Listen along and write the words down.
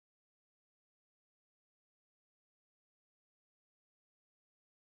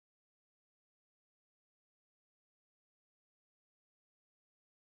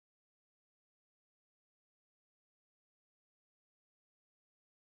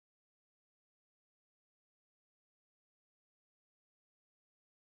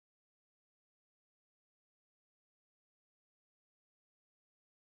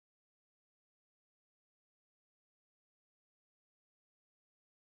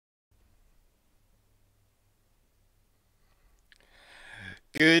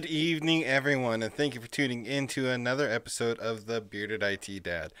Good evening, everyone, and thank you for tuning in to another episode of the Bearded IT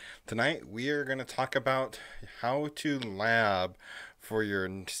Dad. Tonight, we are going to talk about how to lab for your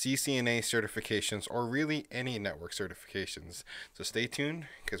CCNA certifications, or really any network certifications. So stay tuned,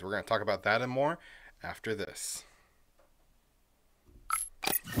 because we're going to talk about that and more after this.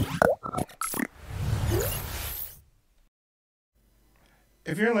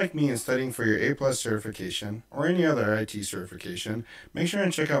 If you're like me and studying for your A+ certification or any other IT certification, make sure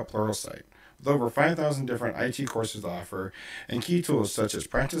and check out Pluralsight. With over 5,000 different IT courses to offer and key tools such as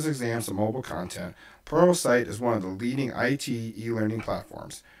practice exams and mobile content, Pluralsight is one of the leading IT e-learning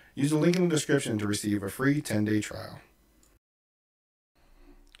platforms. Use the link in the description to receive a free 10-day trial.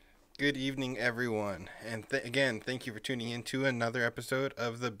 Good evening, everyone, and again, thank you for tuning in to another episode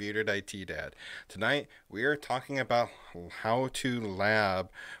of the Bearded IT Dad. Tonight, we are talking about how to lab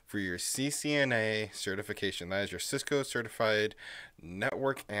for your CCNA certification. That is your Cisco Certified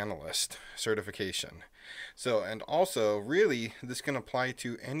Network Analyst certification. So, and also, really, this can apply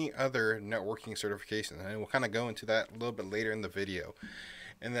to any other networking certification, and we'll kind of go into that a little bit later in the video.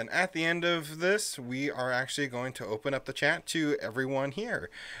 And then at the end of this, we are actually going to open up the chat to everyone here.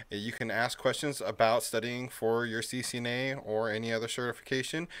 You can ask questions about studying for your CCNA or any other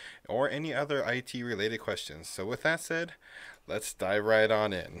certification or any other IT related questions. So with that said, let's dive right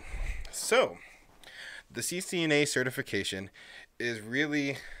on in. So the CCNA certification is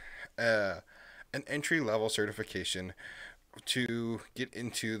really an entry-level certification to get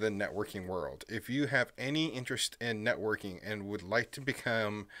into the networking world. If you have any interest in networking and would like to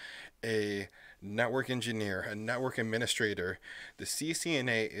become a network engineer, a network administrator, the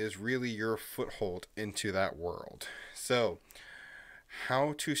CCNA is really your foothold into that world. So,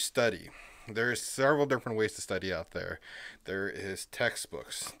 how to study? There's several different ways to study out there. There is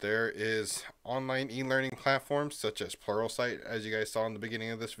textbooks. There is online e-learning platforms such as Pluralsight, as you guys saw in the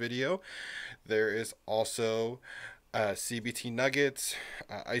beginning of this video. There is also CBT Nuggets,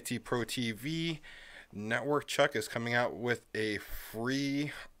 IT Pro TV. Network Chuck is coming out with a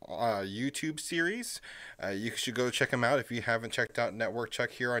free YouTube series. You should go check him out if you haven't checked out Network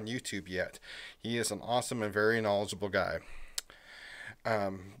Chuck here on YouTube yet. He is an awesome and very knowledgeable guy.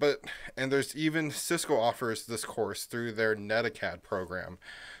 And there's even Cisco offers this course through their NetAcad program.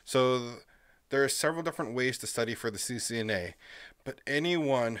 So there are several different ways to study for the CCNA, but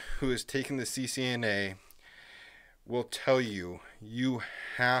anyone who has taken the CCNA will tell you you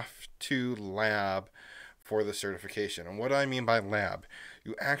have to lab for the certification. And what do I mean by lab?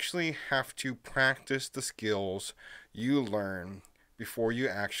 You actually have to practice the skills you learn before you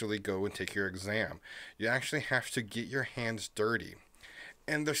actually go and take your exam. You actually have to get your hands dirty.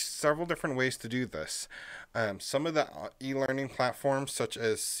 And there's several different ways to do this. Some of the e-learning platforms, such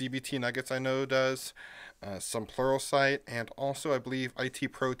as CBT Nuggets, I know does, some Pluralsight, and also I believe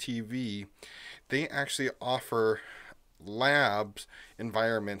IT Pro TV, they actually offer labs,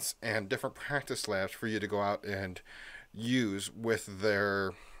 environments, and different practice labs for you to go out and use with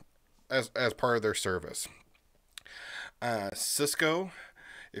their as part of their service. Cisco,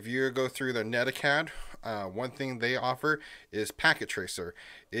 if you go through their NetAcad, one thing they offer is Packet Tracer.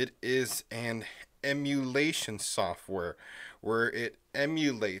 It is an emulation software where it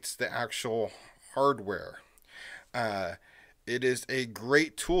emulates the actual hardware. It is a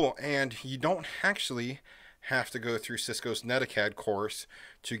great tool, and you don't actually have to go through Cisco's NetAcad course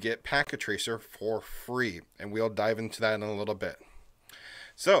to get Packet Tracer for free, and we'll dive into that in a little bit.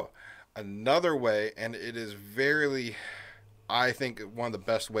 So another way, and it is very, I think, one of the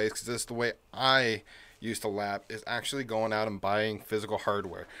best ways, because this is the way I used to lab, is actually going out and buying physical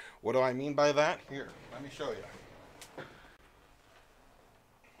hardware. What do I mean by that? Here, let me show you.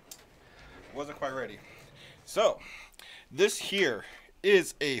 Wasn't quite ready. So this here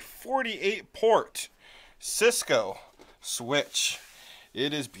is a 48 port Cisco switch.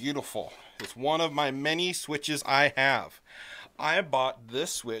 It is beautiful. It's one of my many switches I have. I bought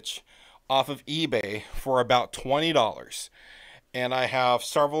this switch off of eBay for about $20, and I have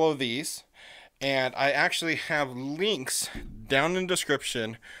several of these, and I actually have links down in the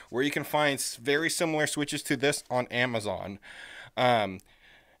description where you can find very similar switches to this on Amazon. And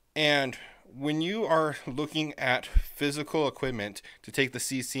when you are looking at physical equipment to take the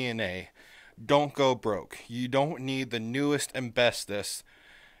CCNA, don't go broke. You don't need the newest and bestest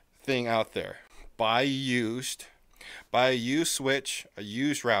thing out there. Buy used. Buy a used switch, a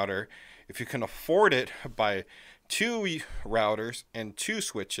used router. If you can afford it, buy 2 routers and 2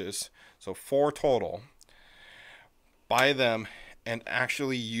 switches, so 4 total. Buy them and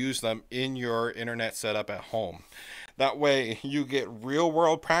actually use them in your internet setup at home. That way you get real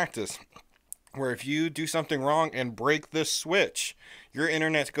world practice where if you do something wrong and break this switch, your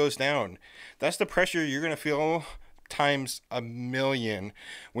internet goes down. That's the pressure you're going to feel times a million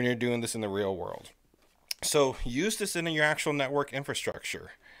when you're doing this in the real world. So use this in your actual network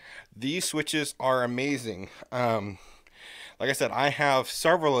infrastructure. These switches are amazing. Like I said, I have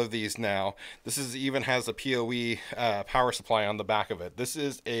several of these now. This even has a PoE power supply on the back of it. This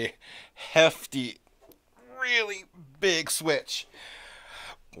is a hefty, really big switch.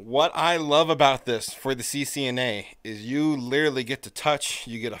 What I love about this for the CCNA is you literally get to touch,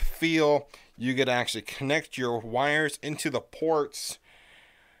 you get a feel, you get to actually connect your wires into the ports.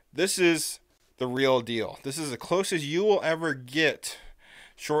 This is the real deal. This is the closest you will ever get,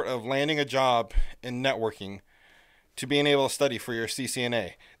 short of landing a job in networking, to being able to study for your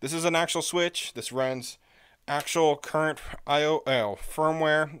CCNA. This is an actual switch. This runs actual current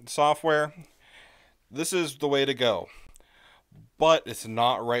firmware, software. This is the way to go. But it's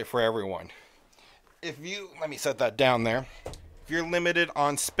not right for everyone. Let me set that down there. If you're limited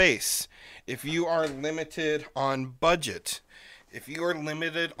on space, if you are limited on budget, if you are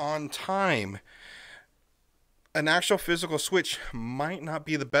limited on time, an actual physical switch might not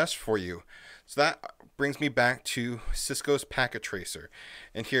be the best for you. So that brings me back to Cisco's Packet Tracer.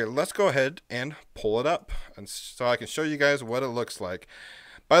 And here, let's go ahead and pull it up, and so I can show you guys what it looks like.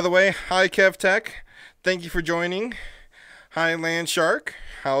 By the way, hi Kev Tech. Thank you for joining. Hi Land Shark.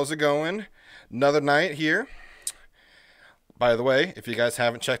 How's it going? Another night here. By the way, if you guys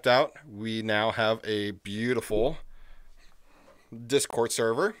haven't checked out, we now have a beautiful Discord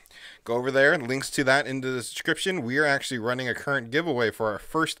server. Go over there, links to that in the description. We are actually running a current giveaway for our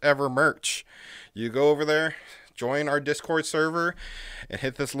first ever merch. You go over there, join our Discord server, and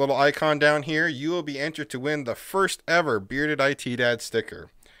hit this little icon down here. You will be entered to win the first ever Bearded IT Dad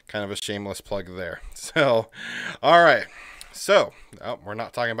sticker. Kind of a shameless plug there. So, all right. So, we're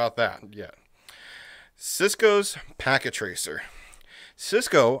not talking about that yet. Cisco's Packet Tracer.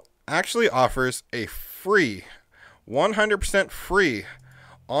 Cisco actually offers a free, 100% free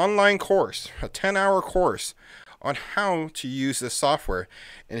online course, a 10-hour course on how to use this software.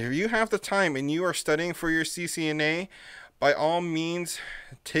 And if you have the time and you are studying for your CCNA, by all means,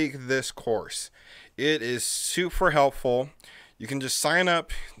 take this course. It is super helpful. You can just sign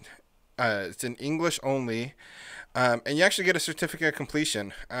up. It's in English only. And you actually get a certificate of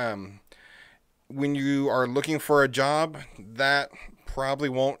completion. When you are looking for a job, that probably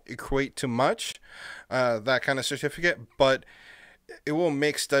won't equate to much, that kind of certificate, but it will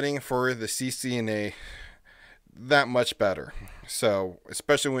make studying for the CCNA that much better. So,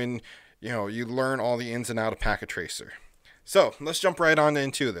 especially when you learn all the ins and outs of Packet Tracer. So, let's jump right on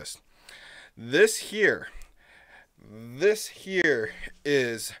into this. This here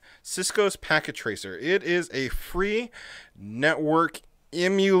is Cisco's Packet Tracer. It is a free network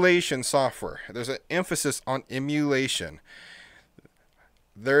emulation software. There's an emphasis on emulation.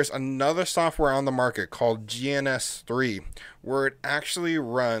 There's another software on the market called GNS3 where it actually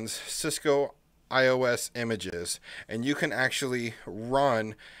runs Cisco iOS images, and you can actually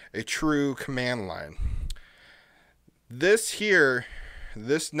run a true command line. This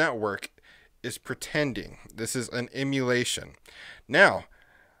network is pretending. This is an emulation. Now,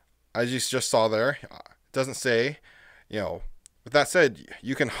 as you just saw there, it doesn't say, with that said,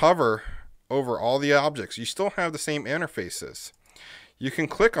 you can hover over all the objects. You still have the same interfaces. You can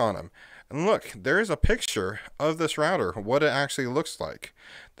click on them. And look, there's a picture of this router, what it actually looks like,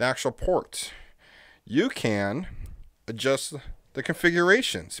 the actual ports. You can adjust the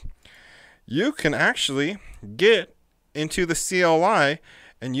configurations. You can actually get into the CLI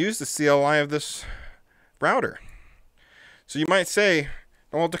and use the CLI of this router. So you might say,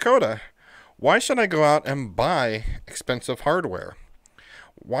 well, Dakota, why should I go out and buy expensive hardware?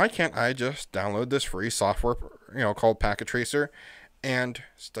 Why can't I just download this free software, called Packet Tracer and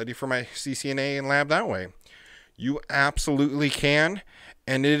study for my CCNA and lab that way? You absolutely can,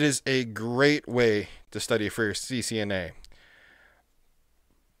 and it is a great way to study for your CCNA.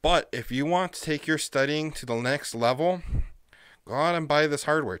 But if you want to take your studying to the next level, go out and buy this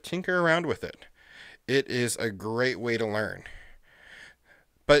hardware. Tinker around with it. It is a great way to learn.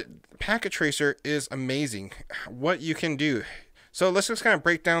 But Packet Tracer is amazing. What you can do. So let's just kind of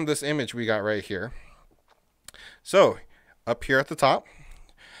break down this image we got right here. So up here at the top,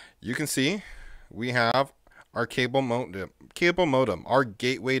 you can see we have our cable modem, our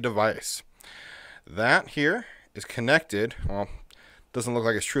gateway device. That here is connected. Well, doesn't look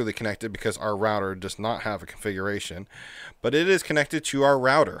like it's truly connected because our router does not have a configuration, but it is connected to our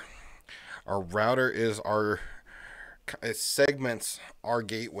router. Our router is it segments our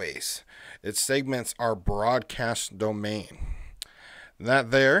gateways. It segments our broadcast domain.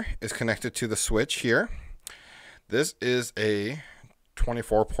 That there is connected to the switch here. This is a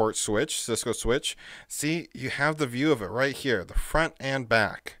 24 port switch, Cisco switch. See, you have the view of it right here, the front and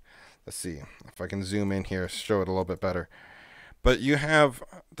back. Let's see if I can zoom in here, show it a little bit better. But you have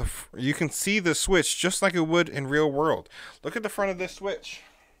you can see the switch just like it would in real world. Look at the front of this switch.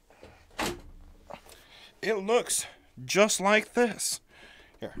 It looks just like this.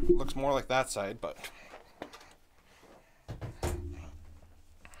 Here, it looks more like that side, but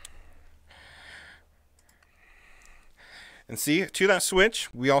and see, to that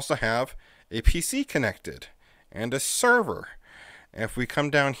switch, we also have a PC connected and a server. And if we come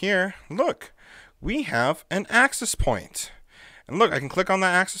down here, look, we have an access point. And look, I can click on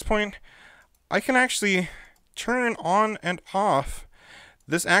that access point. I can actually turn on and off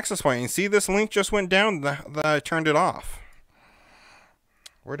this access point. And see, this link just went down that I turned it off.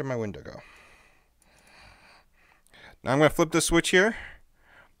 Where did my window go? Now I'm going to flip this switch here.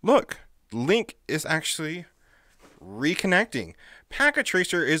 Look, link is actually reconnecting. Packet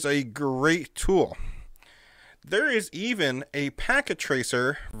Tracer is a great tool. There is even a Packet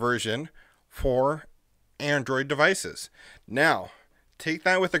Tracer version for Android devices. Now, take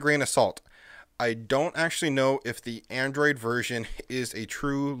that with a grain of salt. I don't actually know if the Android version is a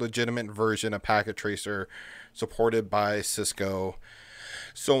true legitimate version of Packet Tracer supported by Cisco,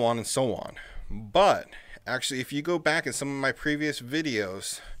 so on and so on. But actually, if you go back in some of my previous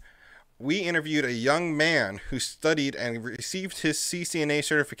videos, we interviewed a young man who studied and received his CCNA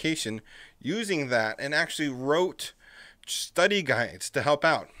certification using that and actually wrote study guides to help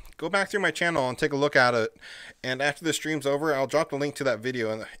out. Go back through my channel and take a look at it. And after the stream's over, I'll drop the link to that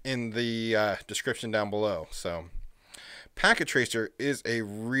video in the description down below. So, Packet Tracer is a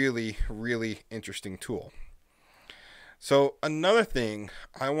really, really interesting tool. So, another thing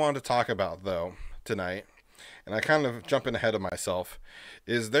I want to talk about, though, tonight, and I kind of jumping ahead of myself,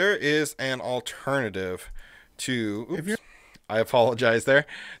 is there is an alternative to, I apologize there.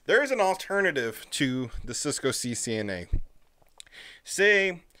 There is an alternative to the Cisco CCNA.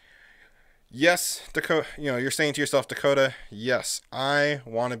 Say, yes, Dakota, you're saying to yourself, Dakota, yes, I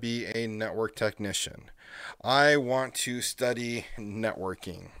want to be a network technician. I want to study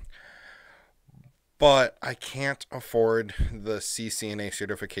networking. But I can't afford the CCNA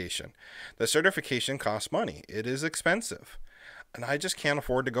certification. The certification costs money. It is expensive. And I just can't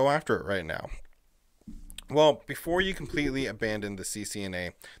afford to go after it right now. Well, before you completely abandon the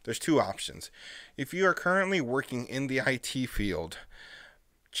CCNA, there's two options. If you are currently working in the IT field,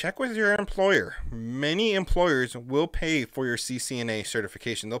 check with your employer. Many employers will pay for your CCNA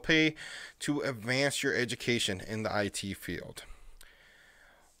certification. They'll pay to advance your education in the IT field.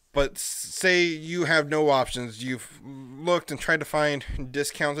 But say you have no options. You've looked and tried to find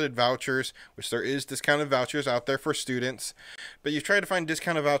discounted vouchers, which there is discounted vouchers out there for students. But you've tried to find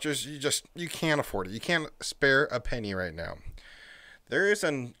discounted vouchers. You can't afford it. You can't spare a penny right now. There is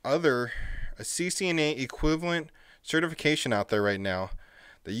a CCNA equivalent certification out there right now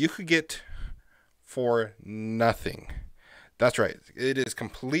that you could get for nothing. That's right. It is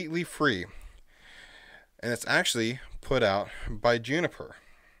completely free. And it's actually put out by Juniper.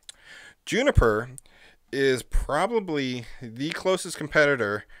 Juniper is probably the closest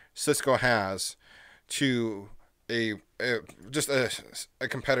competitor Cisco has to a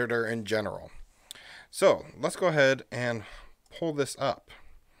competitor in general. So let's go ahead and pull this up.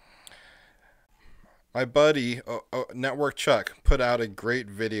 My buddy Network Chuck put out a great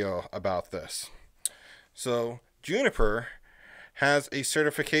video about this. So Juniper has a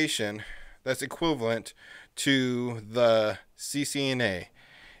certification that's equivalent to the CCNA.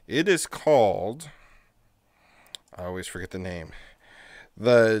 It is called, I always forget the name,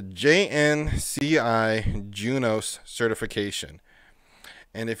 the JNCIA-JUNOS certification.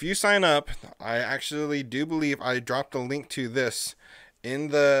 And if you sign up, I actually do believe I dropped a link to this in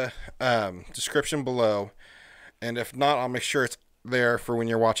the description below. And if not, I'll make sure it's there for when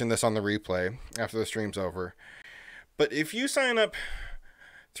you're watching this on the replay after the stream's over. But if you sign up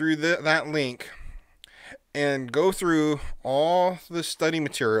through that link and go through all the study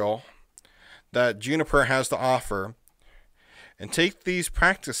material that Juniper has to offer and take these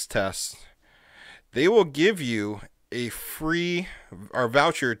practice tests, they will give you a free or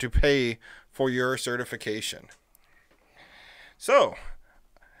voucher to pay for your certification. So,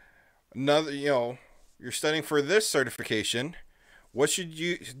 you're studying for this certification. What should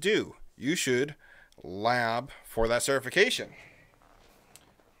you do? You should lab for that certification.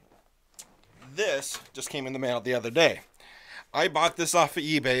 This just came in the mail the other day. I bought this off of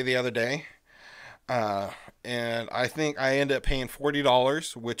eBay the other day. And I think I ended up paying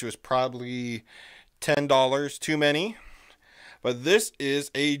 $40, which was probably $10 too many. but this is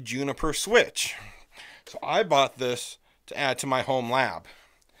a Juniper switch. So I bought this to add to my home lab.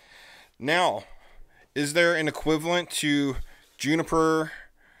 Now, is there an equivalent to Juniper,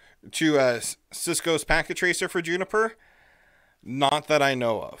 to Cisco's packet tracer for Juniper? Not that I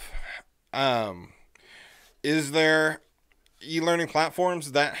know of. Is there e-learning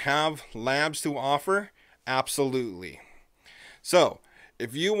platforms that have labs to offer? Absolutely. So,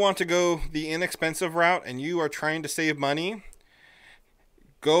 if you want to go the inexpensive route and you are trying to save money,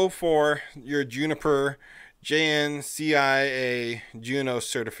 go for your Juniper JNCIA-JUNOS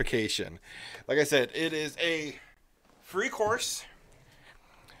certification. Like I said, it is a free course,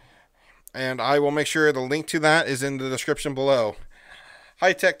 and I will make sure the link to that is in the description below.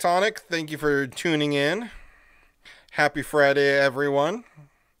 Hi Tectonic, thank you for tuning in. Happy Friday, everyone.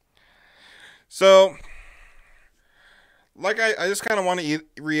 So, like I just kind of want to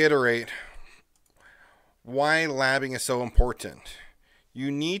reiterate why labbing is so important. You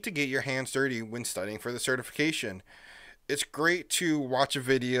need to get your hands dirty when studying for the certification. It's great to watch a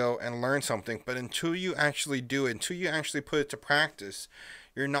video and learn something, but until you actually do it, until you actually put it to practice,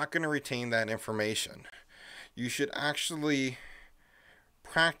 you're not going to retain that information. You should actually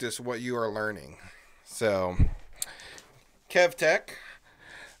practice what you are learning. So, KevTech,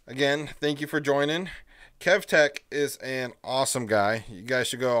 again, thank you for joining. KevTech is an awesome guy. You guys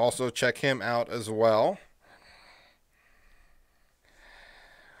should go also check him out as well.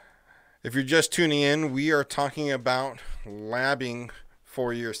 If you're just tuning in, we are talking about labbing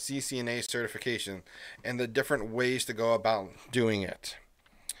for your CCNA certification and the different ways to go about doing it.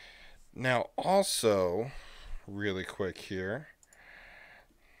 Now, also, really quick here,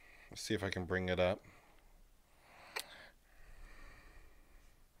 let's see if I can bring it up.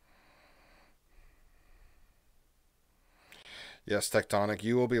 Yes, Tectonic,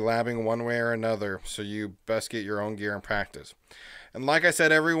 you will be labbing one way or another, so you best get your own gear and practice. And like I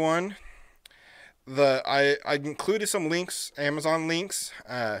said, everyone, I included some links, Amazon links,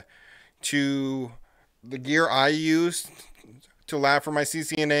 to the gear I used to lab for my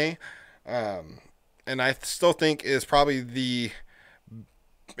CCNA, and I still think is probably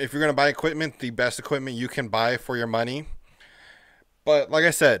if you're going to buy equipment, the best equipment you can buy for your money. But like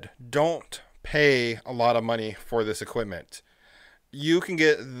I said, don't pay a lot of money for this equipment. You can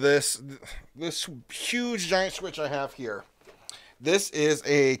get this huge giant switch I have here. This is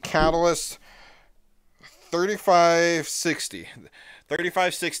a Catalyst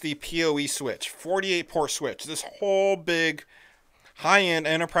 3560 PoE switch, 48 port switch. This whole big high-end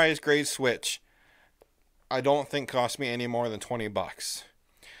enterprise grade switch, I don't think cost me any more than 20 bucks.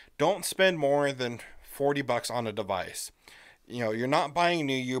 Don't spend more than 40 bucks on a device. You know, you're not buying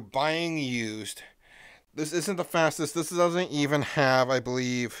new, you're buying used. This isn't the fastest. This doesn't even have, I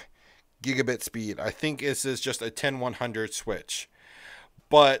believe, gigabit speed. I think this is just a 10100 switch.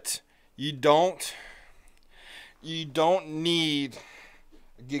 But you don't need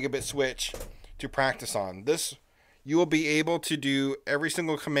a gigabit switch to practice on. This, you will be able to do every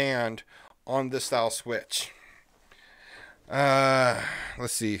single command on this style switch. Let's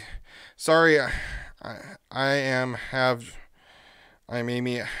see. Sorry, I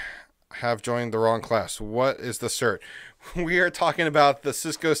have joined the wrong class. What is the cert? We are talking about the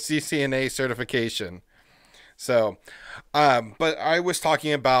Cisco CCNA certification. So, but I was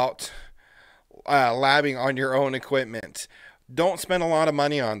talking about labbing on your own equipment. Don't spend a lot of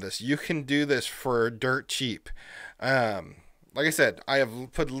money on this. You can do this for dirt cheap. Like I said, I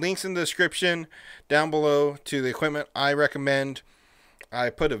have put links in the description down below to the equipment I recommend. I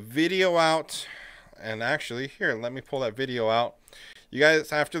put a video out, and actually, here, let me pull that video out. You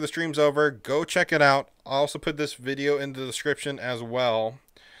guys, after the stream's over, go check it out. I'll also put this video in the description as well.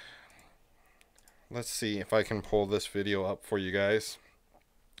 Let's see if I can pull this video up for you guys.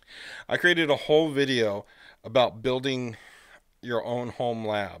 I created a whole video about building your own home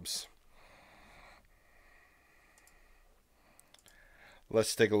labs.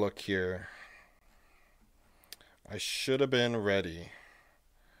 Let's take a look here. I should have been ready.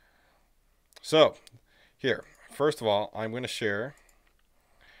 So, here, first of all, I'm going to share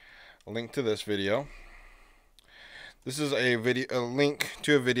a link to this video. This is a link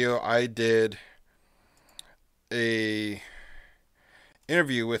to a video I did a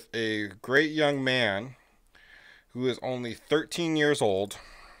interview with a great young man who is only 13 years old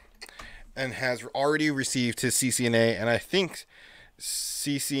and has already received his CCNA and I think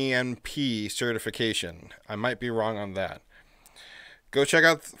CCNP certification. I might be wrong on that. Go check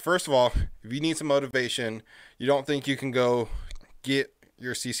out, first of all, if you need some motivation, you don't think you can go get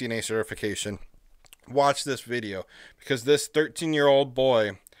your CCNA certification, watch this video, because this 13-year-old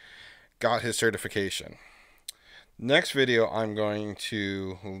boy got his certification. Next video I'm going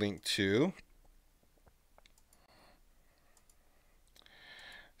to link to.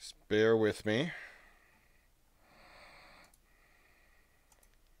 Just bear with me.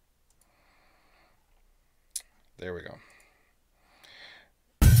 There we go.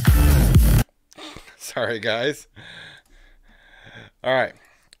 Sorry, guys. All right.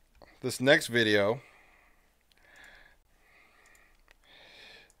 This next video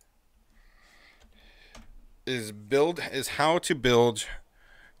is how to build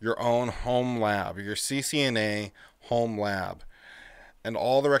your own home lab, your CCNA home lab, and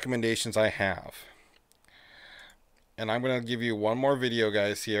all the recommendations I have. And I'm going to give you one more video,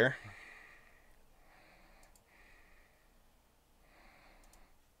 guys, here.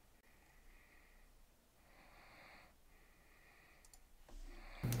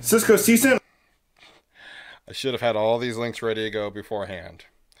 Cisco CCNA. I should have had all these links ready to go beforehand.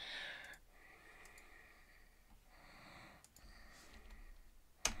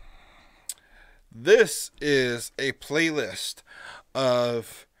 This is a playlist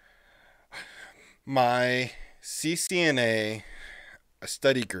of my CCNA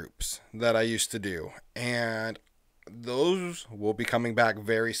study groups that I used to do, and those will be coming back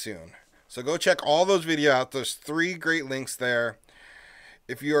very soon. So go check all those videos out. There's 3 great links there.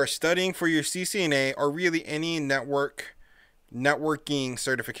 If you are studying for your CCNA or really any networking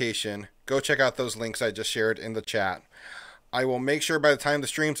certification, go check out those links I just shared in the chat. I will make sure by the time the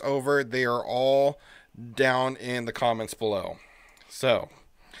stream's over, they are all down in the comments below. So,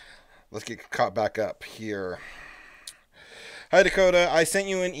 let's get caught back up here. Hi, Dakota. I sent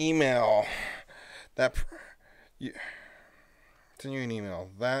you an email that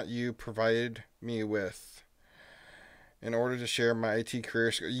you provided me with in order to share my IT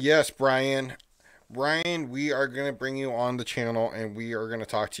career. Yes, Brian. Brian, we are going to bring you on the channel and we are going to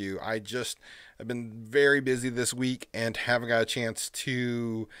talk to you. I've been very busy this week and haven't got a chance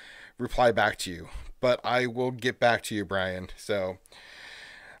to reply back to you, but I will get back to you, Brian. So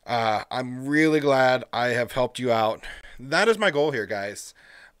I'm really glad I have helped you out. That is my goal here, guys.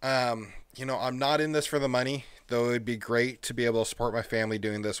 You know, I'm not in this for the money, though it'd be great to be able to support my family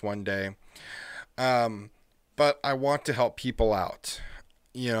doing this one day. But I want to help people out.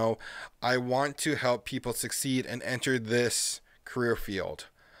 You know, I want to help people succeed and enter this career field.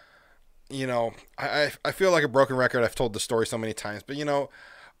 You know, I feel like a broken record. I've told the story so many times, but you know,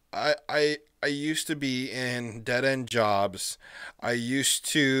 I used to be in dead-end jobs. I used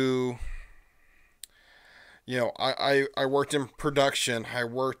to, you know, I worked in production. I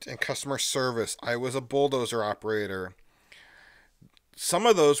worked in customer service. I was a bulldozer operator. Some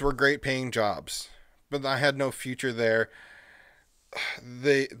of those were great paying jobs, but I had no future there.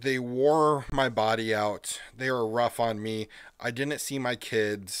 They wore my body out. They were rough on me. I didn't see my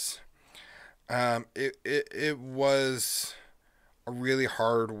kids. It was a really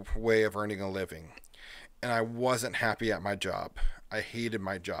hard way of earning a living, and I wasn't happy at my job. I hated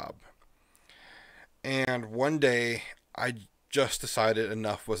my job. And one day I just decided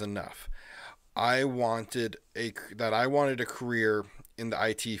enough was enough. I wanted a career in the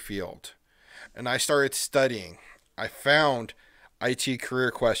IT field, and I started studying. I found IT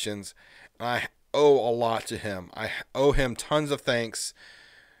career questions, and I owe a lot to him. I owe him tons of thanks.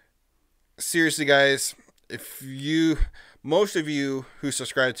 Seriously, guys, most of you who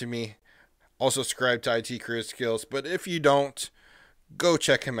subscribe to me also subscribe to IT Career Skills, but if you don't, go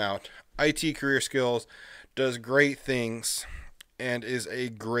check him out. IT Career Skills does great things and is a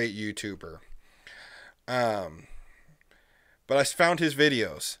great YouTuber. But I found his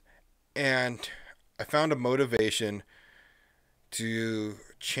videos, and I found a motivation to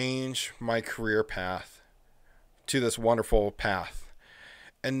change my career path to this wonderful path.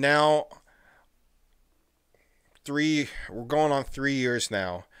 And now we're going on 3 years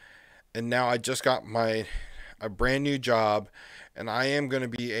now, and now I just got a brand new job, and I am going to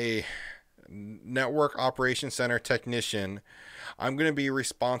be a network operations center technician. I'm going to be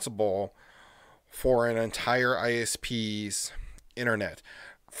responsible for an entire ISP's internet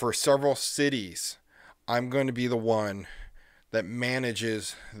for several cities. I'm going to be the one that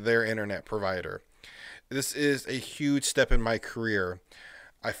manages their internet provider. This is a huge step in my career.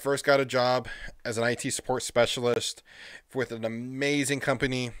 I first got a job as an IT support specialist with an amazing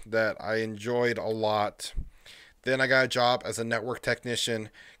company that I enjoyed a lot. Then I got a job as a network technician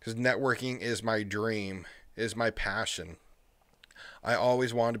because networking is my dream, is my passion. I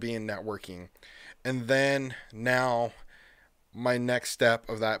always wanted to be in networking. And then now my next step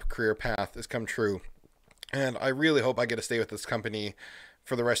of that career path has come true. And I really hope I get to stay with this company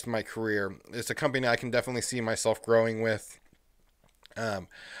for the rest of my career. It's a company I can definitely see myself growing with.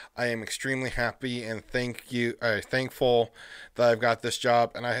 I am extremely happy and thankful that I've got this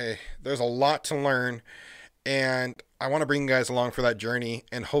job, and there's a lot to learn, and I want to bring you guys along for that journey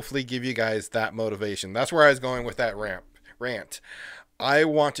and hopefully give you guys that motivation. That's where I was going with that rant. I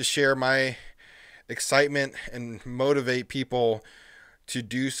want to share my excitement and motivate people to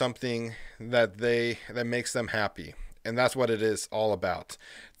do something that makes them happy. And that's what it is all about.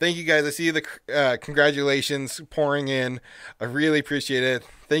 Thank you guys. I see the congratulations pouring in. I really appreciate it.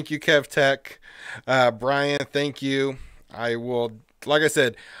 Thank you, Kev Tech. Brian, thank you. I will, like I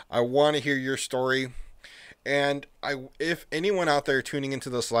said, I want to hear your story. And if anyone out there tuning into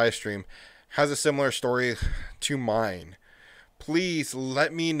this live stream has a similar story to mine, please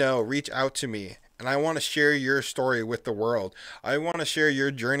let me know. Reach out to me. And I want to share your story with the world. I want to share your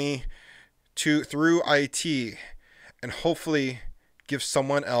journey through IT and hopefully give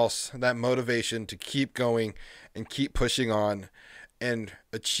someone else that motivation to keep going and keep pushing on and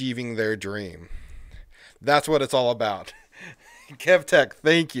achieving their dream. That's what it's all about. Kev Tech,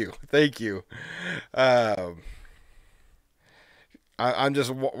 thank you. Thank you. I'm just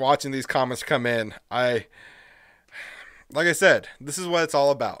watching these comments come in. Like I said, this is what it's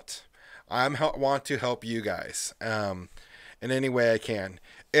all about. I want to help you guys in any way I can.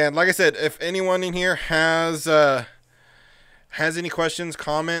 And like I said, if anyone in here has any questions,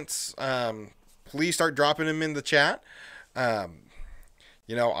 comments, please start dropping them in the chat. I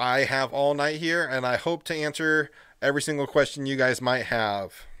have all night here, and I hope to answer every single question you guys might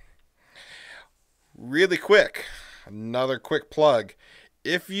have. Really quick, another quick plug.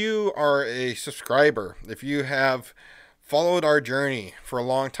 If you are a subscriber, if you have followed our journey for a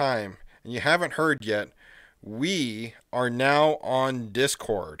long time and you haven't heard yet, we are now on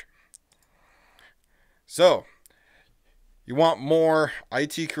Discord. So, you want more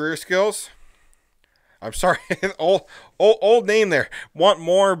IT career skills? I'm sorry, old name there. Want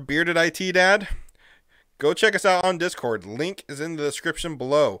more bearded IT dad? Go check us out on Discord. Link is in the description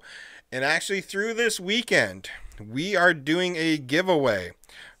below. And actually, through this weekend, we are doing a giveaway.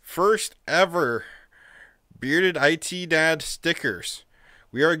 First ever bearded IT dad stickers.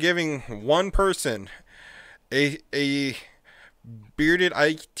 We are giving one person a bearded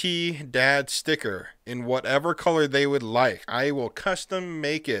IT dad sticker in whatever color they would like. I will custom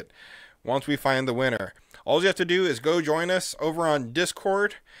make it once we find the winner. All you have to do is go join us over on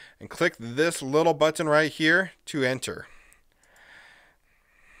Discord and click this little button right here to enter.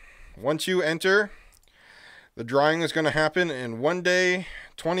 Once you enter, the drawing is going to happen in 1 day,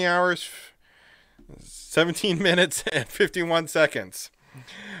 20 hours, 17 minutes, and 51 seconds.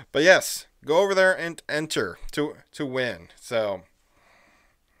 But yes, go over there and enter to win. So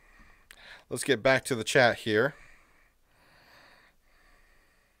let's get back to the chat here.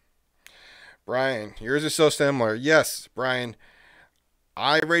 Brian, yours is so similar. Yes, Brian,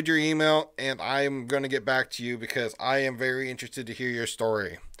 I read your email and I'm going to get back to you because I am very interested to hear your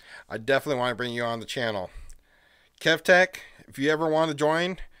story. I definitely want to bring you on the channel. Kev Tech, if you ever want to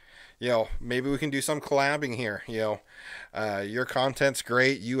join, maybe we can do some collabing here. Your content's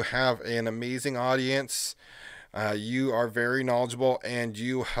great. You have an amazing audience. You are very knowledgeable and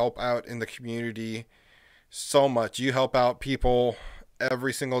you help out in the community so much. You help out people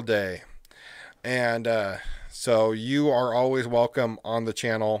every single day. And so you are always welcome on the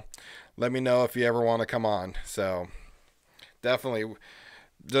channel. Let me know if you ever want to come on. So definitely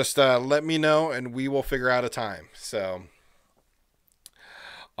just let me know and we will figure out a time. So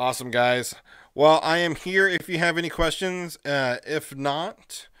awesome, guys. Well, I am here if you have any questions. If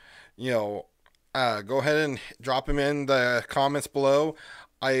not, go ahead and drop them in the comments below.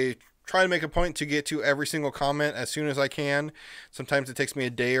 I try to make a point to get to every single comment as soon as I can. Sometimes it takes me a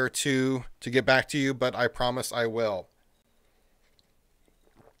day or two to get back to you, but I promise I will.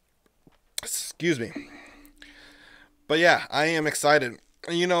 Excuse me. But yeah, I am excited.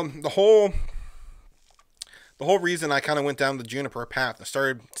 The whole reason I kind of went down the Juniper path and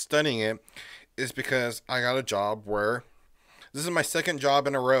started studying it is because I got a job where this is my second job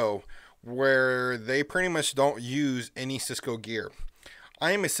in a row where they pretty much don't use any Cisco gear.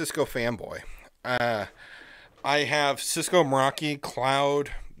 I am a Cisco fanboy. I have Cisco Meraki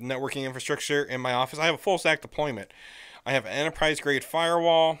cloud networking infrastructure in my office. I have a full stack deployment. I have enterprise grade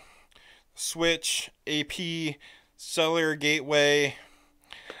firewall, switch, AP, cellular gateway.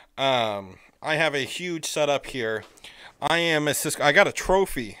 I have a huge setup here. I am a Cisco. I got a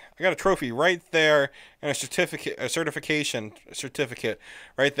trophy. Right there and a certification certificate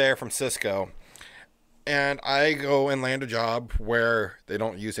right there from Cisco. And I go and land a job where they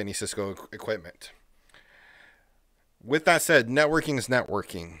don't use any Cisco equipment. With that said, networking is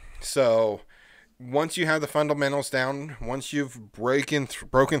networking. So once you have the fundamentals down, once you've broken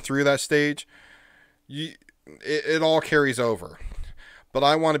through that stage, it all carries over. But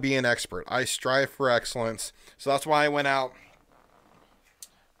I want to be an expert. I strive for excellence. So that's why I went out,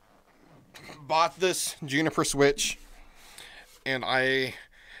 bought this Juniper switch, and I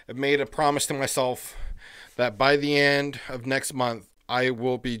made a promise to myself that by the end of next month, I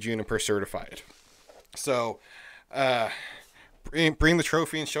will be Juniper certified. So, bring the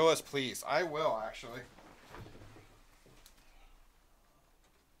trophy and show us, please. I will, actually.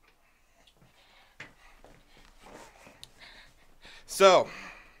 So,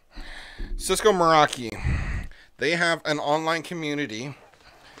 Cisco Meraki, they have an online community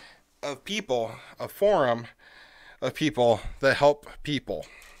of people, a forum of people that help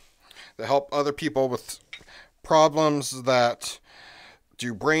other people with problems, that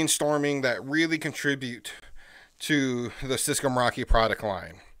do brainstorming, that really contribute to the Cisco Meraki product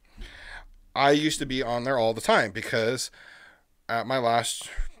line. I used to be on there all the time because at my last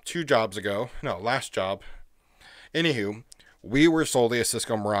job, anywho, we were solely a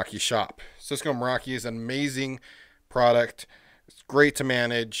Cisco Meraki shop. Cisco Meraki is an amazing product. It's great to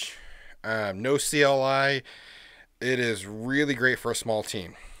manage. No CLI. It is really great for a small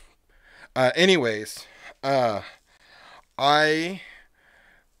team. Anyways, I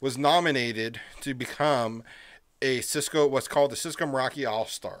was nominated to become what's called the Cisco Meraki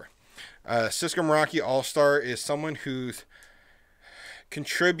All-Star. Cisco Meraki All-Star is someone who's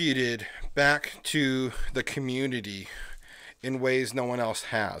contributed back to the community in ways no one else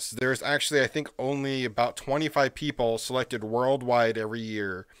has. There's actually, I think, only about 25 people selected worldwide every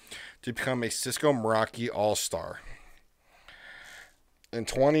year to become a Cisco Meraki All-Star. In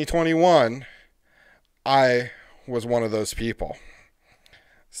 2021, I was one of those people.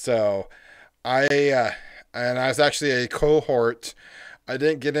 So, and I was actually a cohort. I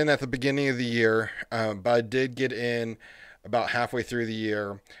didn't get in at the beginning of the year, but I did get in about halfway through the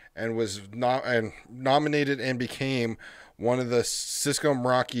year, and was nominated and became one of the Cisco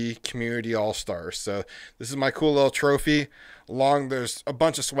Meraki Community All-Stars. So this is my cool little trophy. There's a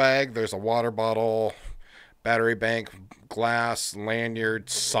bunch of swag. There's a water bottle, battery bank, glass, lanyard,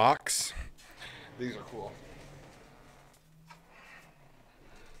 socks. These are cool.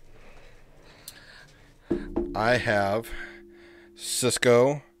 I have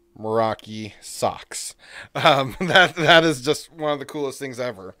Cisco Meraki socks. That is just one of the coolest things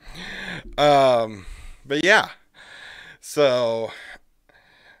ever. But yeah. So,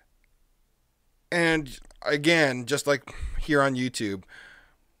 and again, just like here on YouTube,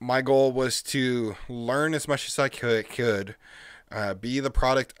 my goal was to learn as much as I could, be the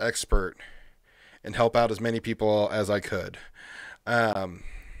product expert, and help out as many people as I could.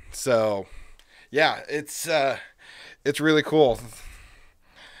 So, yeah, it's really cool.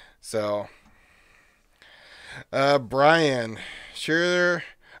 So, Brian, I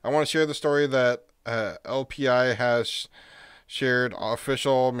want to share the story that LPI has shared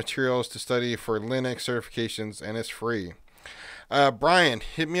official materials to study for Linux certifications, and it's free. Brian,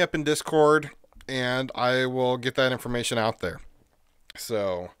 hit me up in Discord, and I will get that information out there.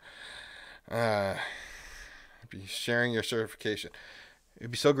 So, be sharing your certification.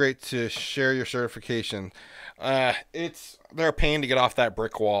 It'd be so great to share your certification. They're a pain to get off that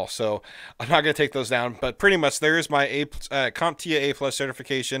brick wall, so I'm not going to take those down. But pretty much, there is my CompTIA A+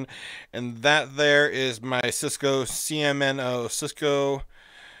 certification, and that there is my Cisco CMNO, Cisco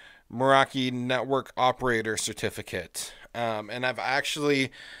Meraki Network Operator Certificate. And I've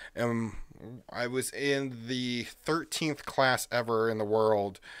actually, I was in the 13th class ever in the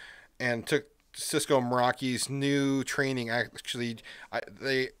world, and took Cisco Meraki's new training. Actually,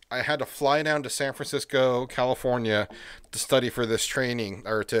 I had to fly down to San Francisco, California, to study for this training,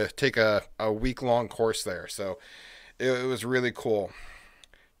 or to take a week-long course there. So it was really cool.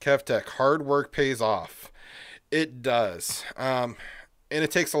 KevTech, hard work pays off. It does. And it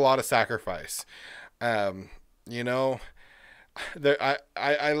takes a lot of sacrifice. You know,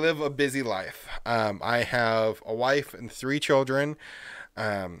 I live a busy life. I have a wife and 3 children.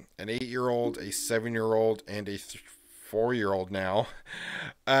 An 8-year-old, a 7-year-old, and a 4-year-old now.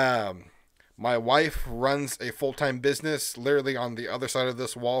 My wife runs a full-time business literally on the other side of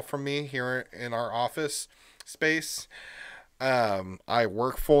this wall from me here in our office space. I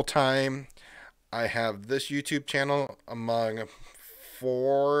work full-time. I have this YouTube channel among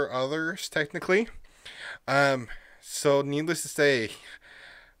 4 others, technically. So needless to say,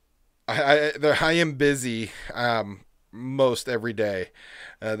 I am busy most every day.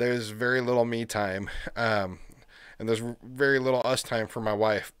 There's very little me time, and there's very little us time for my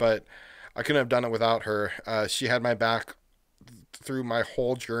wife, but I couldn't have done it without her. She had my back through my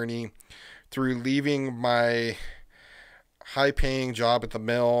whole journey through leaving my high-paying job at the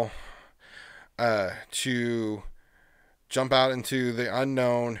mill to jump out into the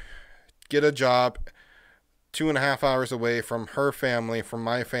unknown, get a job 2.5 hours away from her family, from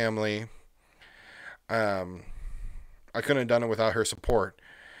my family. I couldn't have done it without her support.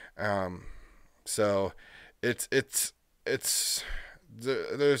 So it's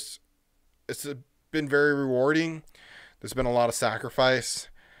there's it's been very rewarding. There's been a lot of sacrifice,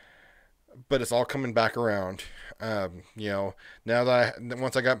 but it's all coming back around. Now that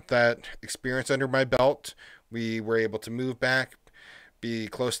once I got that experience under my belt, we were able to move back, be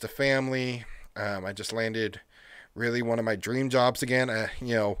close to family. I just landed really one of my dream jobs again. I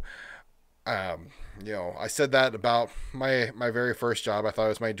said that about my very first job. I thought it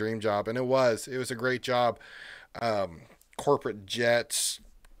was my dream job, and it was. It was a great job. Corporate jets,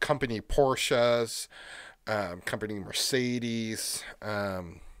 company Porsches, company Mercedes,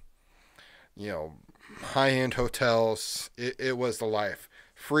 high-end hotels. It was the life.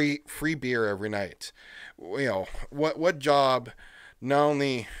 Free beer every night. What job not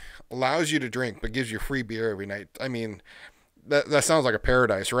only allows you to drink but gives you free beer every night? I mean, that sounds like a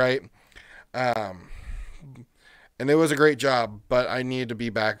paradise, right? And it was a great job, but I needed to be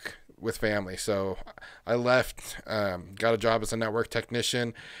back with family. So I left, got a job as a network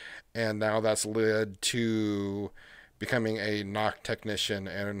technician, and now that's led to becoming a NOC technician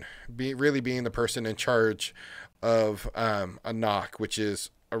and really being the person in charge of a NOC, which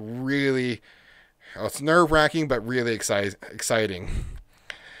is it's nerve-wracking, but really exciting.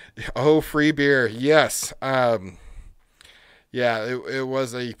 Oh, free beer. Yes. Yeah, it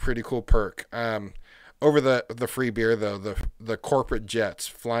was a pretty cool perk. Over the free beer, though, the corporate jets,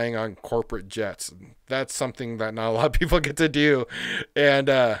 flying on corporate jets, that's something that not a lot of people get to do.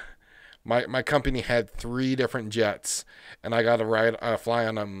 And my company had 3 different jets, and I got to fly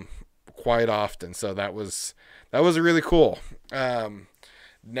on them quite often. So that was really cool.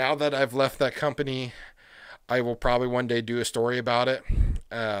 Now that I've left that company, I will probably one day do a story about it.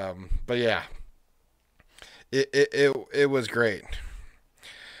 But yeah, it was great.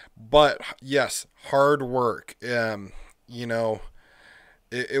 But yes, hard work. It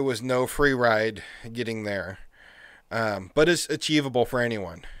was no free ride getting there. But it's achievable for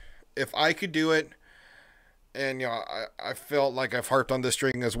anyone. If I could do it, and I felt like I've harped on this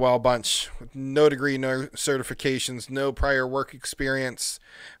string as well a bunch, with no degree, no certifications, no prior work experience.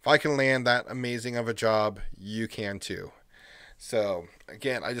 If I can land that amazing of a job, you can too. So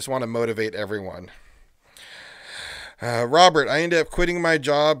again, I just want to motivate everyone. Robert, I ended up quitting my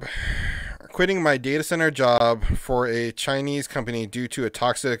data center job for a Chinese company due to a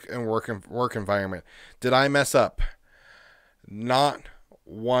toxic work environment. Did I mess up? Not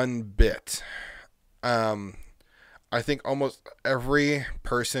one bit. I think almost every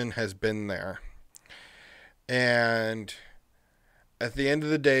person has been there. And at the end of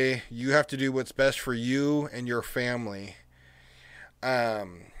the day, you have to do what's best for you and your family.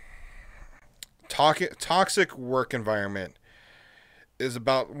 Toxic work environment is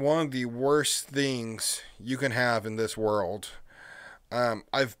about one of the worst things you can have in this world.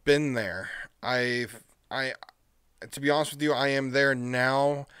 I've been there. To be honest with you, I am there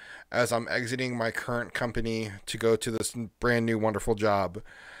now as I'm exiting my current company to go to this brand new wonderful job.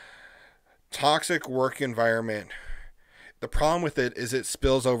 Toxic work environment. The problem with it is it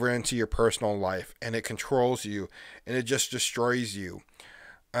spills over into your personal life, and it controls you, and it just destroys you.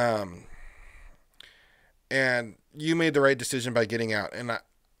 And you made the right decision by getting out. And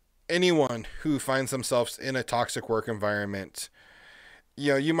anyone who finds themselves in a toxic work environment,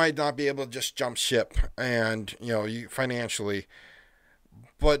 you might not be able to just jump ship and, you financially,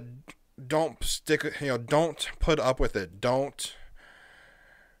 but don't don't put up with it.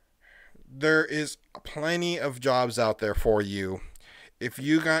 There is plenty of jobs out there for you. If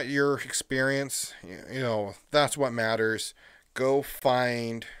you got your experience, that's what matters. Go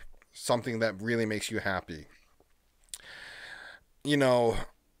find something that really makes you happy.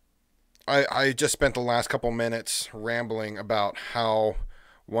 I just spent the last couple minutes rambling about how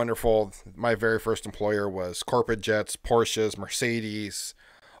wonderful my very first employer was. Corporate jets, Porsches, Mercedes,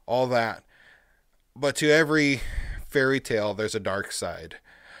 all that. But to every fairy tale, there's a dark side.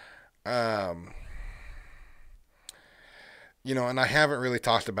 And I haven't really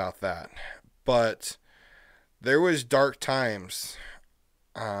talked about that. But there was dark times.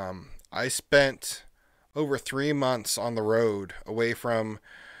 I spent over 3 months on the road away from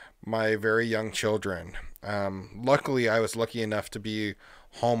my very young children. Luckily, I was lucky enough to be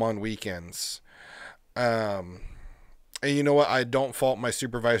home on weekends. And you know what? I don't fault my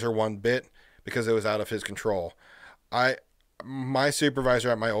supervisor one bit because it was out of his control. I my supervisor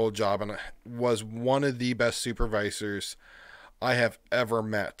at my old job and was one of the best supervisors I have ever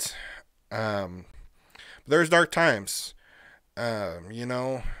met. There's dark times. You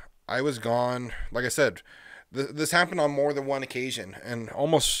know, I was gone. Like I said, this happened on more than one occasion, and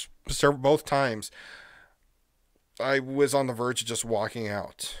almost both times I was on the verge of just walking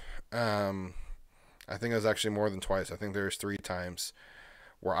out. I think it was actually more than twice. I think there was 3 times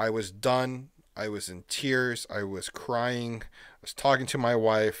where I was done. I was in tears. I was crying. I was talking to my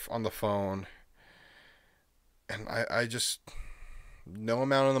wife on the phone, and I just no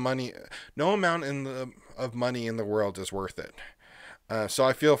amount of the money, no amount of money in the world is worth it. So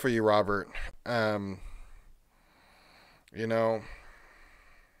I feel for you, Robert. You know,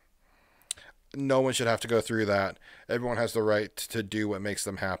 no one should have to go through that. Everyone has the right to do what makes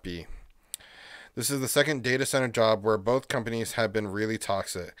them happy. This is the second data center job where both companies have been really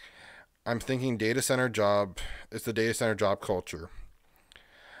toxic. I'm thinking data center job is the data center job culture.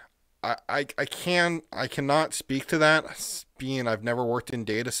 I cannot speak to that, being I've never worked in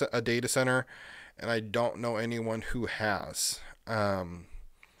a data center, and I don't know anyone who has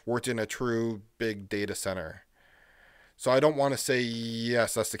worked in a true big data center. So I don't want to say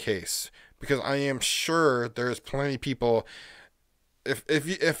yes, that's the case, because I am sure there's plenty of people.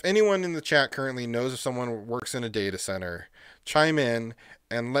 If anyone in the chat currently knows if someone works in a data center, chime in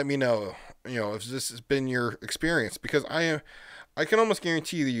and let me know. You know, if this has been your experience, because I can almost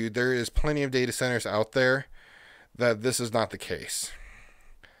guarantee you there is plenty of data centers out there that this is not the case.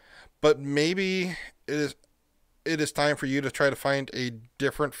 But maybe it is time for you to try to find a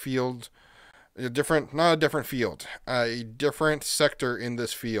different field, a different sector in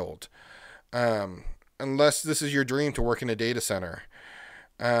this field. Unless this is your dream to work in a data center.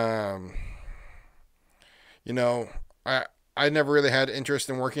 You know, I never really had interest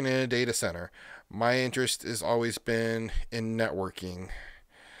in working in a data center. My interest has always been in networking.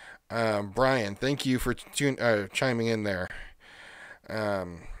 Brian, thank you for chiming in there.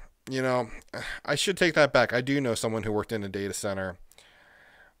 You know, I should take that back. I do know someone who worked in a data center.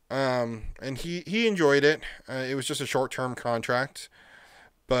 And he enjoyed it. It was just a short-term contract.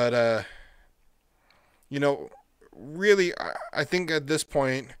 But, you know, really, I think at this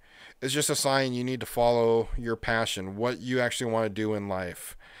point, it's just a sign you need to follow your passion, what you actually want to do in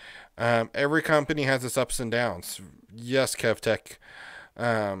life. Every company has its ups and downs. Yes, KevTech.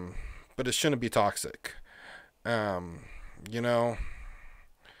 But it shouldn't be toxic. You know,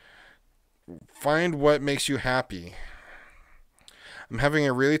 find what makes you happy. I'm having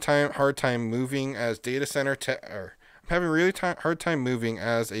a really hard time moving as data center tech. I'm having a really hard time moving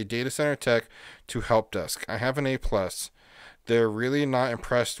as a data center tech to help desk. I have an A+. They're really not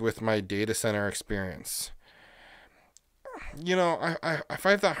impressed with my data center experience. You know, I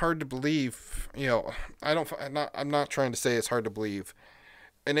find that hard to believe. You know, I'm not trying to say it's hard to believe.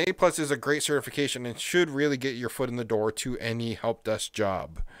 An A+ is a great certification and should really get your foot in the door to any help desk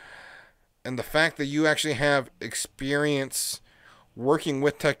job. And the fact that you actually have experience working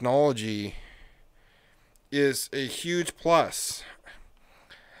with technology is a huge plus.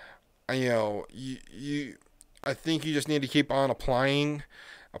 You know, I think you just need to keep on apply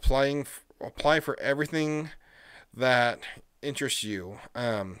for everything that interests you.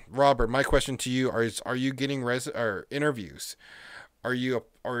 Robert, my question to you are you getting interviews? Are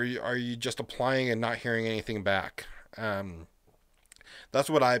you just applying and not hearing anything back? That's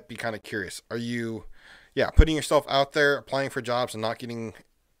what I'd be kind of curious. Are you putting yourself out there, applying for jobs and not getting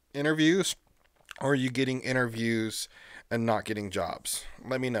interviews? Or are you getting interviews and not getting jobs?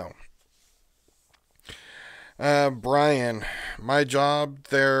 Let me know. Brian, my job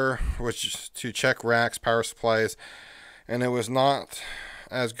there was just to check racks, power supplies, and it was not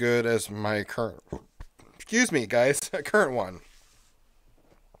as good as my current one.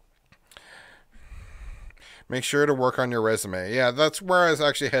 Make sure to work on your resume. Yeah, that's where I was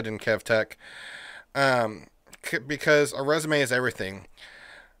actually heading, KevTech. Because a resume is everything.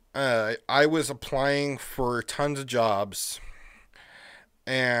 I was applying for tons of jobs,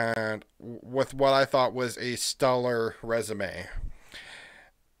 and with what I thought was a stellar resume,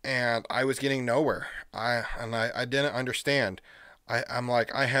 and I was getting nowhere. I didn't understand. I'm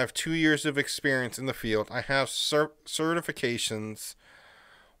like, I have 2 years of experience in the field. I have certifications.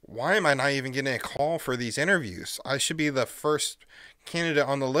 Why am I not even getting a call for these interviews? I should be the first candidate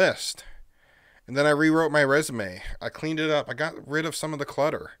on the list. And then I rewrote my resume. I cleaned it up. I got rid of some of the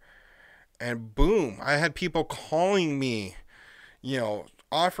clutter. And boom, I had people calling me, you know,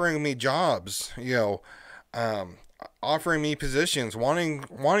 offering me jobs, you know, offering me positions, wanting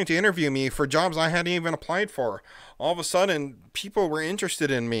to interview me for jobs I hadn't even applied for. All of a sudden, people were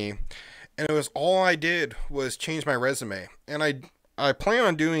interested in me. and it was all I did was change my resume. And I plan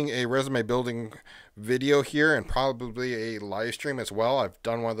on doing a resume building video here and probably a live stream as well. I've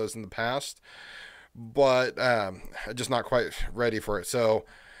done one of those in the past, but just not quite ready for it. So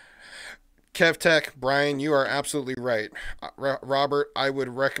KevTech, Brian, you are absolutely right. Robert, I would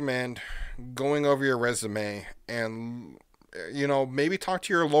recommend going over your resume and maybe talk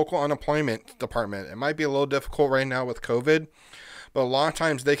to your local unemployment department. It might be a little difficult right now with COVID, but a lot of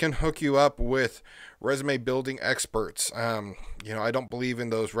times they can hook you up with resume building experts. I don't believe in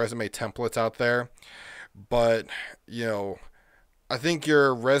those resume templates out there, but I think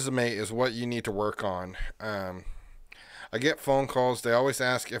your resume is what you need to work on. I get phone calls. They always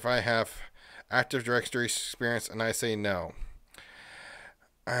ask if I have Active Directory experience, and I say no.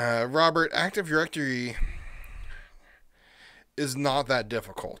 Robert, Active Directory is not that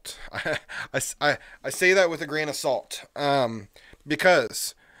difficult. I say that with a grain of salt,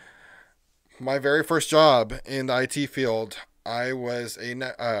 because my very first job in the IT field, I was a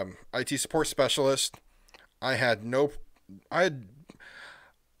IT support specialist. I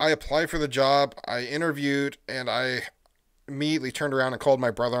applied for the job. I interviewed, and I immediately turned around and called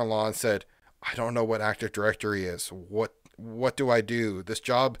my brother-in-law and said, I don't know what Active Directory is. What do I do? This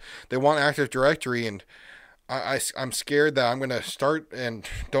job, they want Active Directory, and I'm scared that I'm going to start and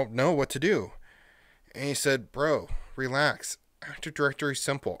don't know what to do. And he said, bro, relax. Active Directory is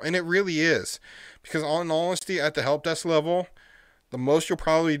simple. And it really is. Because in all honesty, at the help desk level, the most you'll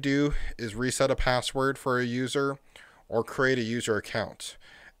probably do is reset a password for a user or create a user account.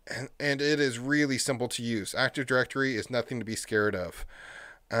 And it is really simple to use. Active Directory is nothing to be scared of.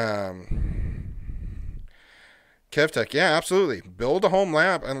 KevTech, yeah, absolutely. Build a home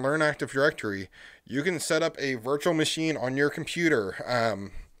lab and learn Active Directory. You can set up a virtual machine on your computer,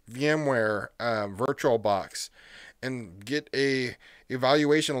 VMware, VirtualBox, and get a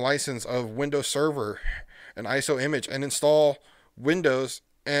evaluation license of Windows Server and ISO image and install Windows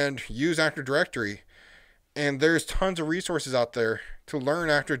and use Active Directory. And there's tons of resources out there to learn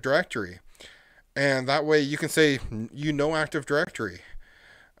Active Directory. And that way you can say, Active Directory.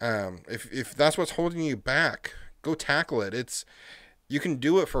 If that's what's holding you back, go tackle it. You can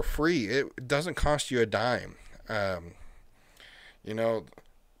do it for free. It doesn't cost you a dime. Like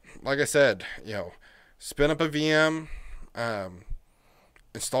I said, spin up a VM,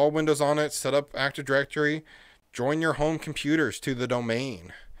 install Windows on it, set up Active Directory, join your home computers to the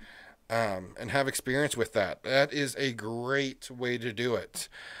domain, and have experience with that. That is a great way to do it.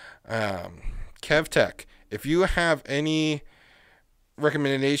 KevTech, if you have any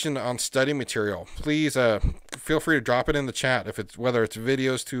recommendation on study material, please feel free to drop it in the chat. Whether it's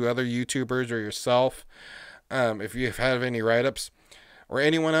videos to other YouTubers or yourself, if you have any write-ups or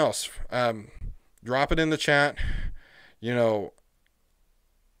anyone else, drop it in the chat. If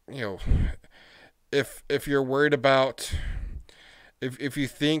you're worried about if you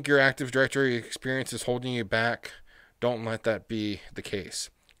think your Active Directory experience is holding you back, don't let that be the case.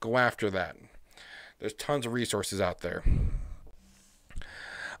 Go after that. There's tons of resources out there.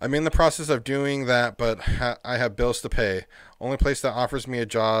 I'm in the process of doing that, but I have bills to pay. Only place that offers me a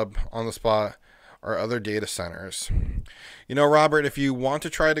job on the spot are other data centers. Robert, if you want to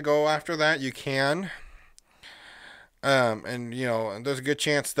try to go after that, you can. And there's a good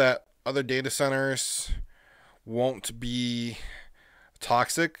chance that other data centers won't be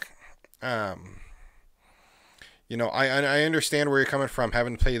toxic. I understand where you're coming from,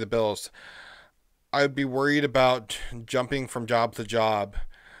 having to pay the bills. I'd be worried about jumping from job to job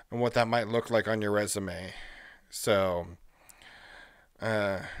and what that might look like on your resume. So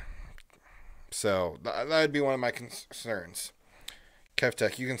that'd be one of my concerns.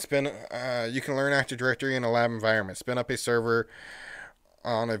 KevTech, you can learn Active Directory in a lab environment. Spin up a server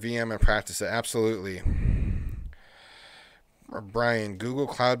on a VM and practice it. Absolutely. Brian, Google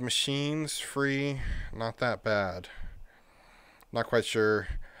Cloud Machines free, not that bad. Not quite sure.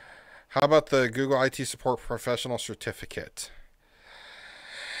 How about the Google IT Support Professional Certificate?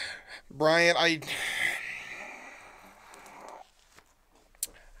 Brian, I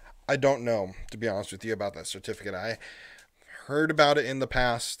don't know, to be honest with you, about that certificate. I heard about it in the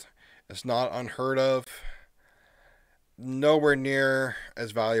past. It's not unheard of. Nowhere near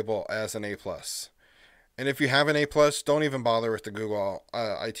as valuable as an A+. And if you have an A+, don't even bother with the Google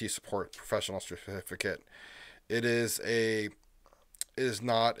IT Support Professional Certificate. It is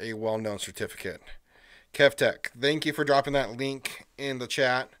not a well-known certificate. KevTech, thank you for dropping that link in the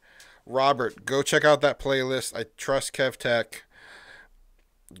chat. Robert, go check out that playlist. I trust KevTech.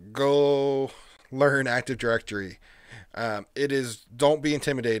 Go learn Active Directory. Don't be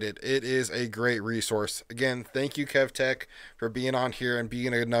intimidated. It is a great resource. Again, thank you, KevTech, for being on here and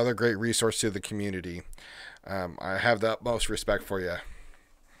being another great resource to the community. I have the utmost respect for you.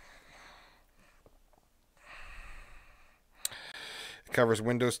 It covers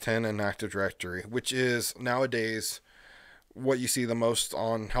Windows 10 and Active Directory, which is nowadays what you see the most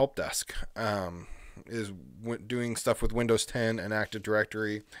on help desk. Is doing stuff with Windows 10 and Active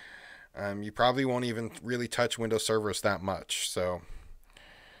Directory. You probably won't even really touch Windows servers that much. So,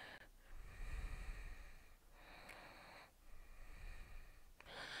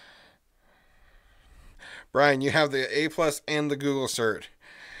 Brian, you have the A plus and the Google cert.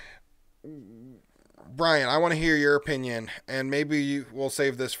 Brian, I want to hear your opinion, and maybe we'll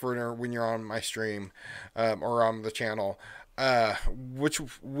save this for when you're on my stream or on the channel.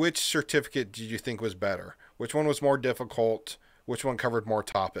 Which certificate did you think was better? Which one was more difficult? Which one covered more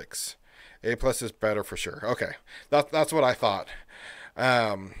topics? A plus is better for sure. Okay, that's what I thought.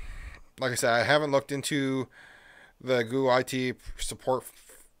 Like I said, I haven't looked into the Google IT Support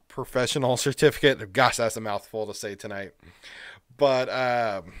Professional Certificate. Gosh, that's a mouthful to say tonight. But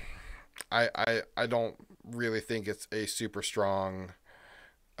I don't really think it's a super strong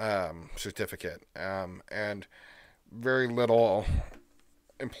certificate, and very little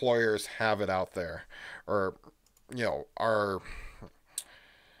employers have it out there, or are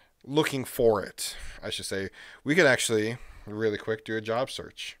looking for it, I should say. We could actually really quick do a job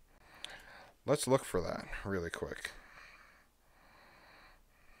search. Let's look for that really quick.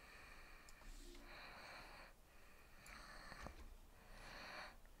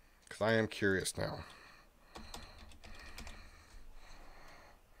 Because I am curious now.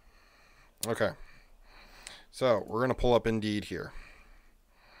 Okay. So we're going to pull up Indeed here.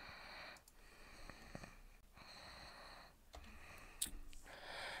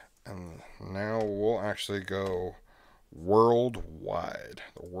 And now we'll actually go worldwide,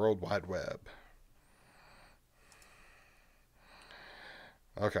 the World Wide Web.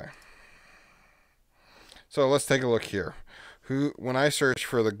 Okay. So let's take a look here. When I search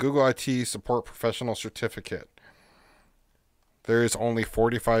for the Google IT Support Professional Certificate, there is only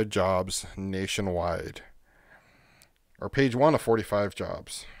 45 jobs nationwide. Or page 1 of 45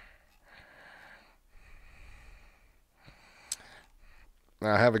 jobs.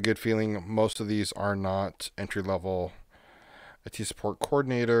 Now, I have a good feeling most of these are not entry-level. IT support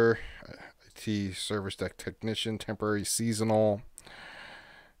coordinator, IT service desk technician, temporary seasonal,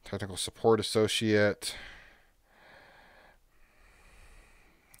 technical support associate.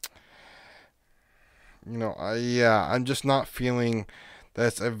 I'm just not feeling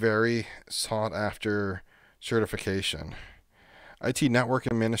that's a very sought after certification. IT network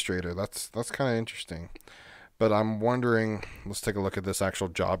administrator, that's kind of interesting. But I'm wondering, let's take a look at this actual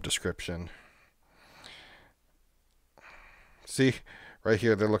job description. See, right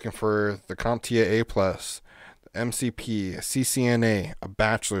here, they're looking for the CompTIA A+, MCP, CCNA, a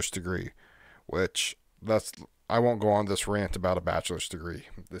bachelor's degree, which I won't go on this rant about a bachelor's degree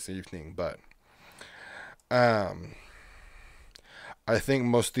this evening, but I think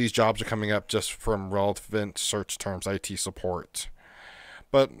most of these jobs are coming up just from relevant search terms, IT support.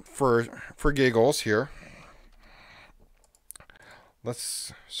 But for giggles here,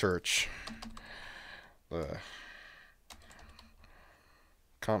 let's search the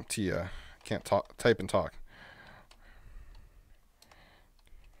CompTIA. Can't type and talk.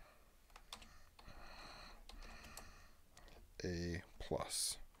 A+.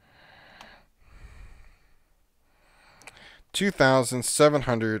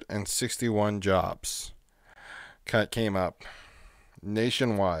 2,761 jobs came up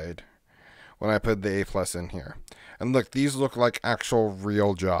nationwide when I put the A+ in here. And look, these look like actual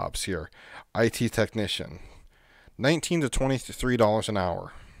real jobs here. IT technician, $19 to $23 an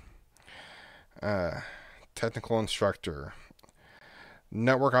hour. Technical instructor,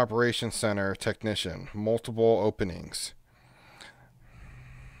 network operations center technician, multiple openings.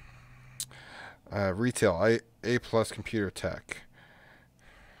 Retail, A+ computer tech.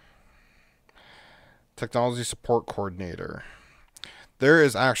 Technology support coordinator. There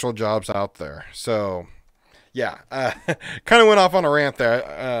is actual jobs out there. So, yeah, kind of went off on a rant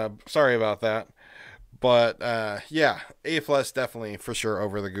there. Sorry about that. But, yeah, A+ definitely for sure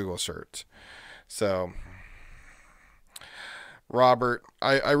over the Google cert. So, Robert,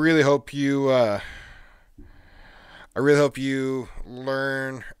 I really hope you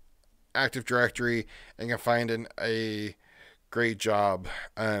learn Active Directory and can find a great job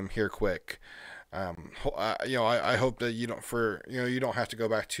here quick. I hope that you don't have to go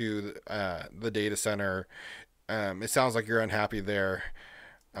back to the data center. It sounds like you're unhappy there.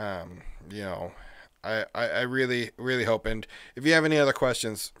 I really hope. And if you have any other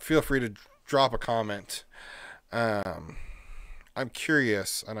questions, feel free to drop a comment. I'm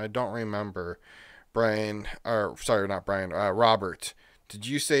curious, and I don't remember, Brian, or sorry, not Brian, Robert. Did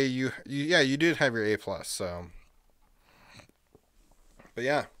you say yeah, you did have your A plus. So, but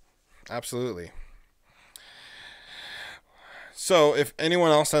yeah, absolutely. So, if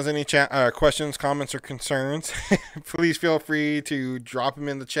anyone else has any chat questions, comments, or concerns, please feel free to drop them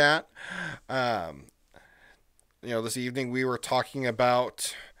in the chat. Um, this evening we were talking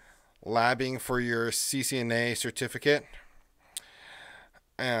about labbing for your CCNA certificate.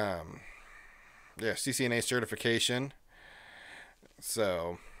 Yeah, CCNA certification.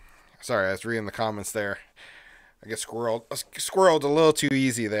 So, sorry, I was reading the comments there. I get squirreled a little too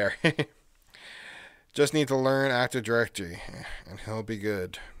easy there. Just need to learn Active Directory, and he'll be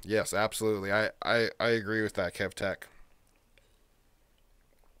good. Yes, absolutely. I agree with that, KevTech.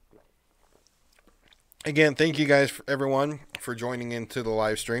 Again, thank you guys, everyone, for joining into the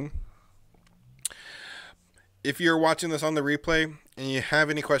live stream. If you're watching this on the replay and you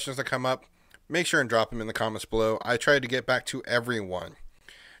have any questions that come up, make sure and drop them in the comments below. I try to get back to everyone.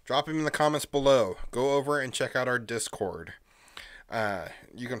 Drop them in the comments below. Go over and check out our Discord.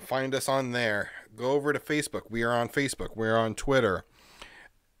 You can find us on there. Go over to Facebook. We are on Facebook. We're on Twitter.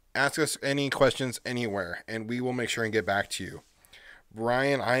 Ask us any questions anywhere, and we will make sure and get back to you.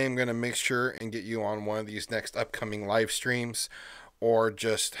 Brian, I am going to make sure and get you on one of these next upcoming live streams, or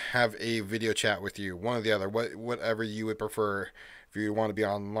just have a video chat with you. One or the other. Whatever you would prefer. If you want to be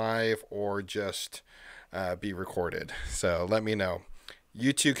on live or just be recorded. So let me know.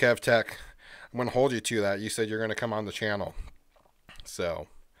 You too, KevTech. I'm going to hold you to that. You said you're going to come on the channel. So,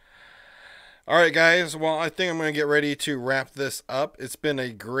 all right, guys. Well, I think I'm going to get ready to wrap this up. It's been a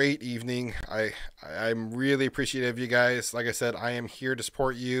great evening. I'm really appreciative of you guys. Like I said, I am here to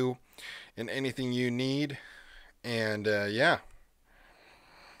support you in anything you need. And, yeah.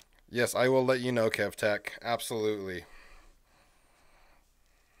 Yes, I will let you know, KevTech. Absolutely.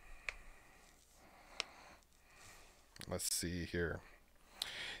 Let's see here.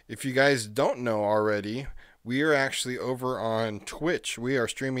 If you guys don't know already, we are actually over on Twitch. We are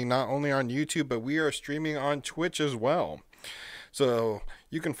streaming not only on YouTube, but we are streaming on Twitch as well. So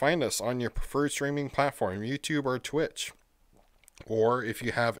you can find us on your preferred streaming platform, YouTube or Twitch. Or if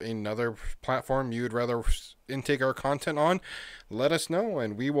you have another platform you would rather intake our content on, let us know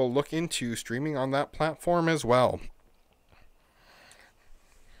and we will look into streaming on that platform as well.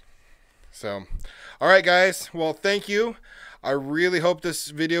 So, all right, guys. Well, thank you. I really hope this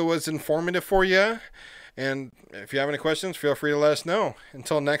video was informative for you. And if you have any questions, feel free to let us know.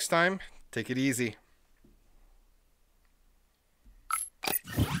 Until next time, take it easy.